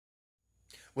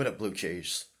What up, Blue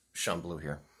Jays? Sean Blue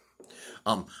here.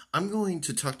 I'm going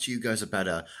to talk to you guys about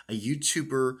a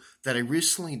YouTuber that I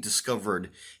recently discovered.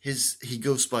 He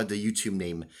goes by the YouTube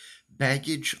name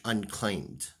Baggage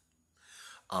Unclaimed.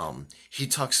 He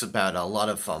talks about a lot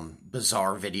of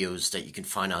bizarre videos that you can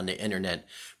find on the internet,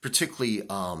 particularly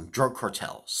drug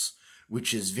cartels,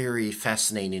 which is very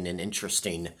fascinating and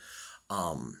interesting.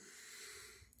 Some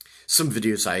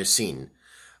videos I've seen,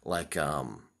 like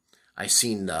I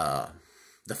seen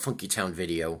the Funky Town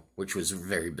video, which was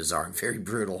very bizarre and very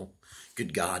brutal.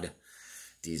 Good God,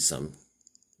 these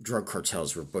drug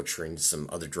cartels were butchering some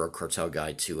other drug cartel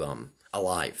guy to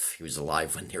alive. He was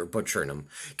alive when they were butchering him.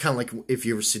 Kind of like if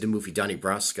you ever see the movie Donnie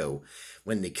Brasco,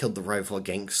 when they killed the rival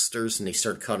gangsters and they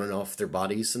started cutting off their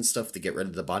bodies and stuff to get rid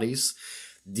of the bodies.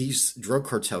 These drug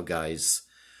cartel guys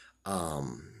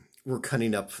were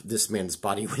cutting up this man's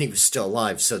body when he was still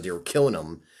alive, so they were killing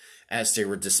him as they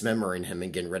were dismembering him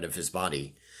and getting rid of his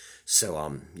body.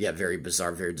 So, yeah, very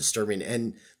bizarre, very disturbing,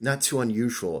 and not too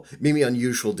unusual. Maybe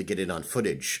unusual to get it on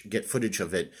footage, get footage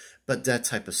of it, but that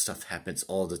type of stuff happens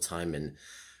all the time in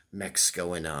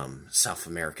Mexico and South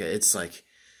America. It's like,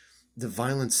 the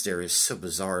violence there is so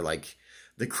bizarre. Like,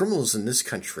 the criminals in this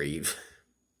country,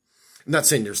 I'm not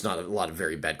saying there's not a lot of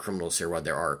very bad criminals here, while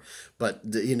there are, but,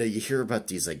 you hear about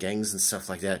these gangs and stuff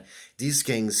like that. These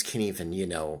gangs can't even,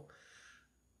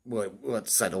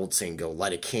 what's that old saying go,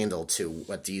 light a candle to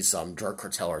what these drug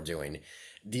cartel are doing.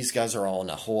 These guys are all on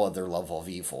a whole other level of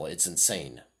evil. It's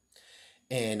insane.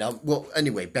 And, well,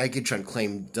 anyway, Baggage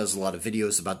Unclaimed does a lot of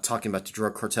videos about talking about the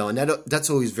drug cartel, and that's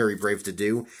always very brave to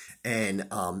do, and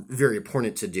very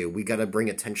important to do. We got to bring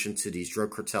attention to these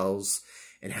drug cartels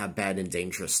and how bad and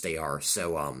dangerous they are.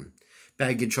 So,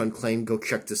 Baggage Unclaimed, go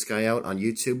check this guy out on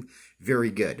YouTube. Very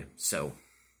good. So,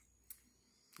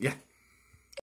 yeah.